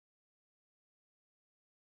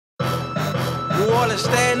Tell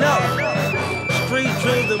her stand up. Street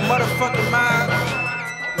dreams of motherfucking mind.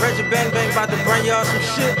 Reggie Bang Bang about to bring y'all some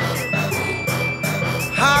shit.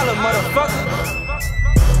 Holla, motherfucker.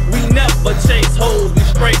 We never chase hoes, we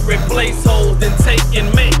straight replace hoes, then take and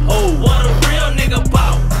make hoes. What a real nigga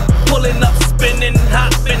bout. Pulling up, spinning,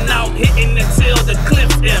 hopping out, hitting until the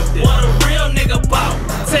clip's empty. What a real nigga bout.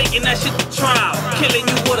 Taking that shit to trial, killing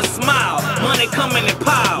you with a smile. Money coming in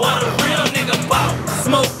piles. What a real nigga bout.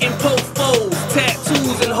 Smoking po-foes,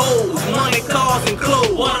 tattoos and hoes, money, cars and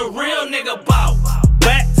clothes. What a real nigga bout.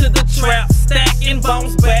 Back to the trap, stack and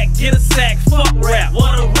bounce back, get a sack, fuck rap.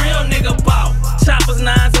 What a real nigga bout. Choppers,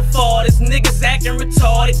 9s and 40s, niggas acting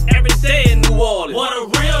retarded every day in New Orleans. What a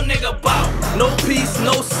real nigga bout. No peace,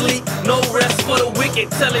 no sleep, no rest for the wicked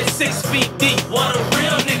till it's 6 feet deep. What a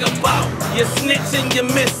real nigga bout. You're snitching,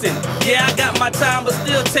 you're missing. Yeah, I got my time, but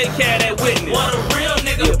still take care of that witness. What a real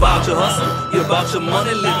nigga you bout. You about your hustle, you about your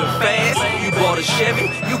money, living fast. You bought a Chevy,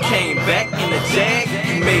 you came back in a Jag.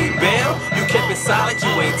 You made bail, you kept it solid, you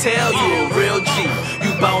ain't tell. You a real G,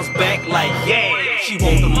 you bounce back like yeah. She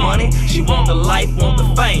want the money, she want the life, want the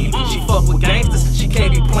fame. She fuck with gangsters, she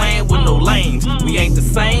can't be playing with no lames. We ain't the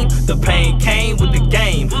same, the pain came with the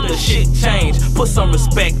game. The shit changed, put some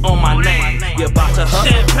respect on my name. You about to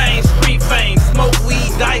hustle. Champagne, street fame, smoke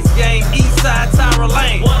weed, dice game, Eastside, Tyra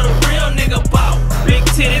Lane. What a real nigga bout. Big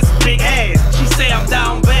titties, big ass. She say I'm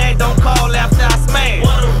down bad, don't call after I smash.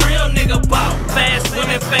 What a real nigga bout. Fast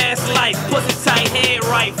women, fast life, pussy tight, head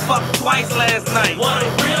right. Fuck twice last night. What a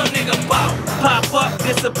real nigga bout. Pop up,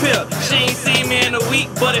 disappear. She ain't seen me in a week,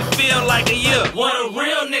 but it feel like a year. What a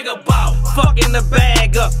real nigga bout. Fucking the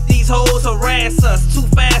bag up. These hoes harass us, too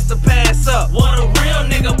fast to pass up. What a real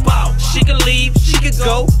nigga bout. She can leave, she can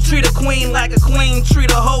go. Treat a queen like a queen,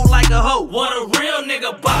 treat a hoe like a hoe. What a real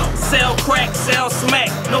nigga bout. Sell crack, sell smack.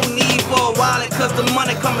 No need for a wallet, cause the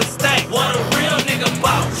money come in stack. What a real nigga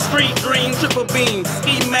bout. Street dream, triple beam.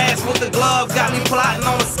 Ski mask with the glove, got me plotting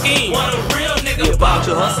on a scheme. What a real nigga you bout. You about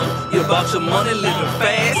your hustle, you about your money, living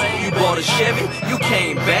fast. You bought a Chevy, you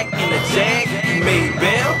came back in a Jag. You made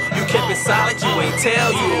bail, you kept it solid, you ain't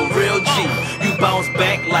tell. You a real G, you bounce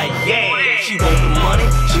back like yeah. She want the money,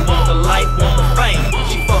 she want the